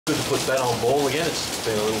good to put that on ball again. It's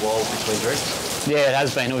been a little while between drinks. Yeah, it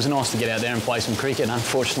has been. It was nice to get out there and play some cricket.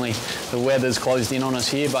 Unfortunately, the weather's closed in on us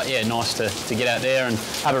here, but yeah, nice to get out there and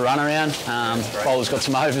have a run around. Bowlers got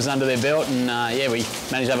some overs under their belt, and yeah, we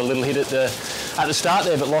managed to have a little hit at the start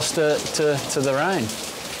there, but lost to the rain.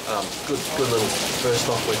 Good little first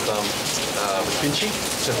off with Finchy,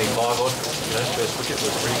 75 odd. First wicket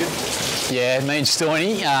was pretty good. Yeah, me and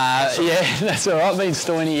Stoynie. Yeah, that's all right. Me and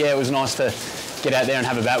Stoynie. Yeah, it was nice to get out there and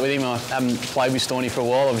have a bat with him. I haven't played with Stoynie for a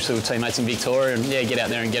while. Obviously, we're teammates in Victoria, and yeah, get out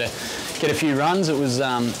there and get a few runs. It was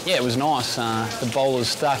yeah, it was nice. The bowler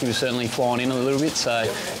Starkey was certainly flying in a little bit, so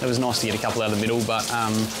it was nice to get a couple out of the middle. But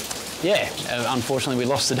yeah, unfortunately, we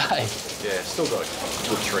lost today. Yeah, still got a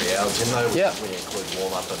good 3 hours in though, yep. when you include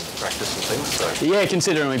warm-up and practice and things. So. Yeah,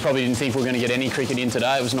 considering we probably didn't think we were going to get any cricket in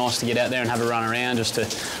today, it was nice to get out there and have a run around just to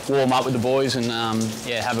warm up with the boys, and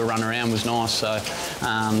yeah, have a run around was nice. So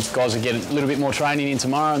guys will get a little bit more training in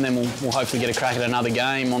tomorrow, and then we'll hopefully get a crack at another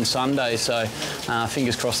game on Sunday. So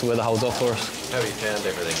fingers crossed the weather holds off for us. How have you found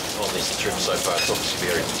everything on this trip so far? It's obviously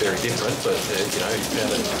very different, but you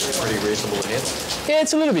found it pretty reasonable in hand. Yeah,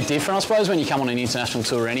 it's a little bit different. I suppose when you come on an international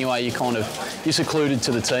tour anyway, you're secluded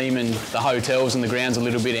to the team and the hotels and the grounds a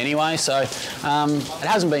little bit anyway. So it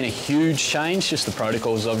hasn't been a huge change. Just the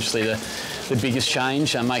protocols, obviously the biggest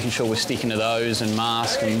change. Making sure we're sticking to those, and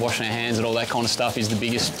masks and washing our hands and all that kind of stuff is the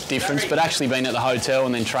biggest difference. But actually being at the hotel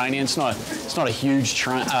and then training, it's not a huge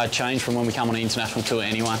change from when we come on an international tour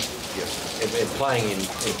anyway. Yep. And playing in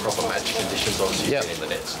proper match conditions, obviously you've been in the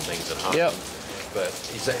nets and things at home. Yep. But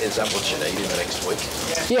is that what you need in the next week?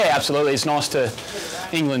 Yeah, absolutely. It's nice to.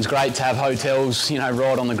 England's great to have hotels,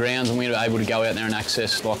 right on the grounds, and we were able to go out there and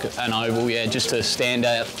access like an oval. Yeah, just to stand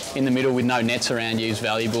out in the middle with no nets around you is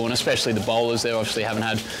valuable, and especially the bowlers. They obviously haven't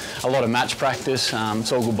had a lot of match practice.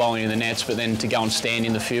 It's all good bowling in the nets, but then to go and stand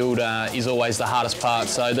in the field is always the hardest part.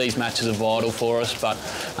 So these matches are vital for us. But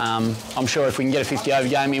I'm sure if we can get a 50 over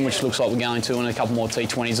game in, which looks like we're going to, and a couple more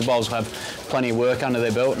T20s, the bowlers will have plenty of work under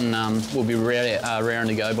their belt, and we'll be raring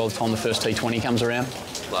to go by the time the first T20 comes around.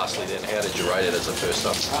 Lastly then, how did you rate it as a first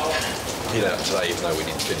up today, even though we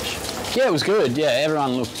didn't finish? Yeah, it was good. Yeah,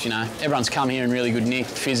 everyone looked, everyone's come here in really good nick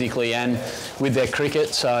physically and with their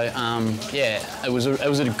cricket. So yeah, it was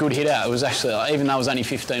a good hit out. It was actually, even though it was only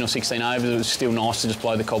 15 or 16 overs, it was still nice to just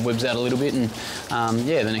blow the cobwebs out a little bit. And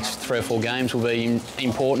yeah, the next 3 or 4 games will be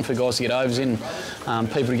important for guys to get overs in,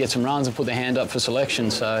 people to get some runs and put their hand up for selection.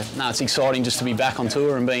 So no, it's exciting just to be back on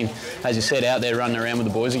tour and being, as you said, out there running around with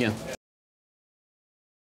the boys again.